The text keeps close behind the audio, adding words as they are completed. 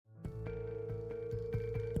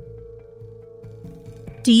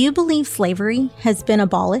Do you believe slavery has been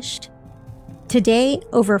abolished? Today,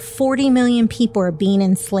 over 40 million people are being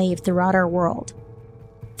enslaved throughout our world.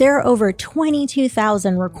 There are over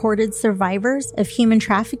 22,000 recorded survivors of human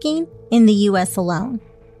trafficking in the US alone.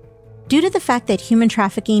 Due to the fact that human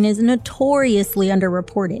trafficking is notoriously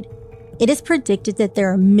underreported, it is predicted that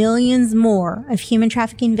there are millions more of human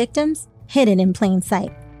trafficking victims hidden in plain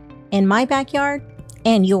sight, in my backyard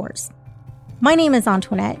and yours. My name is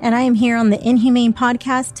Antoinette, and I am here on the Inhumane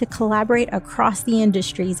podcast to collaborate across the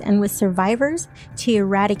industries and with survivors to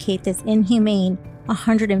eradicate this inhumane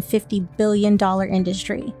 $150 billion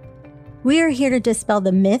industry. We are here to dispel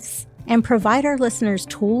the myths and provide our listeners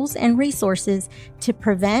tools and resources to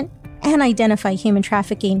prevent and identify human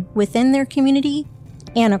trafficking within their community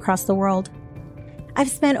and across the world.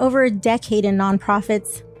 I've spent over a decade in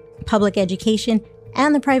nonprofits, public education,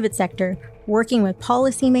 and the private sector working with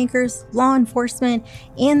policymakers, law enforcement,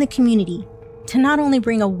 and the community to not only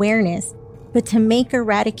bring awareness, but to make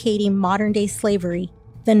eradicating modern-day slavery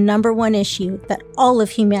the number one issue that all of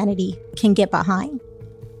humanity can get behind.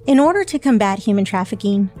 In order to combat human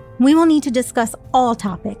trafficking, we will need to discuss all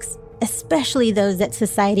topics, especially those that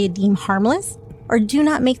society deem harmless or do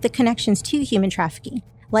not make the connections to human trafficking,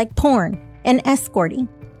 like porn and escorting.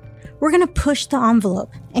 We're going to push the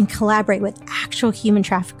envelope and collaborate with actual human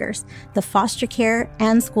traffickers, the foster care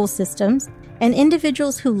and school systems, and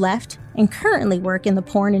individuals who left and currently work in the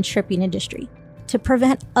porn and stripping industry to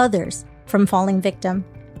prevent others from falling victim.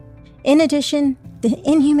 In addition, the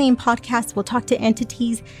Inhumane podcast will talk to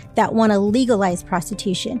entities that want to legalize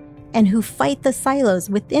prostitution and who fight the silos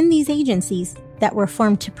within these agencies that were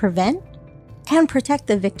formed to prevent and protect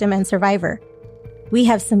the victim and survivor. We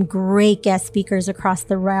have some great guest speakers across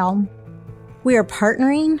the realm. We are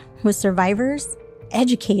partnering with survivors,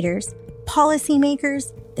 educators,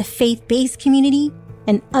 policymakers, the faith-based community,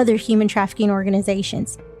 and other human trafficking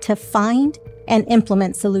organizations to find and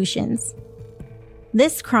implement solutions.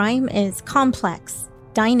 This crime is complex,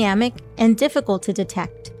 dynamic, and difficult to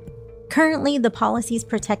detect. Currently, the policies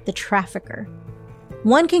protect the trafficker.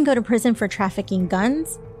 One can go to prison for trafficking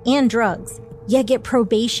guns and drugs, yet get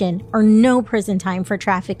probation or no prison time for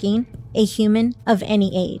trafficking a human of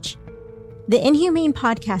any age. The Inhumane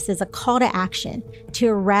podcast is a call to action to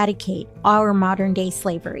eradicate our modern-day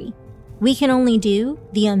slavery. We can only do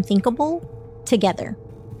the unthinkable together.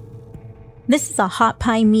 This is a Hot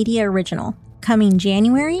Pie Media original, coming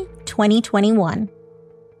January 2021.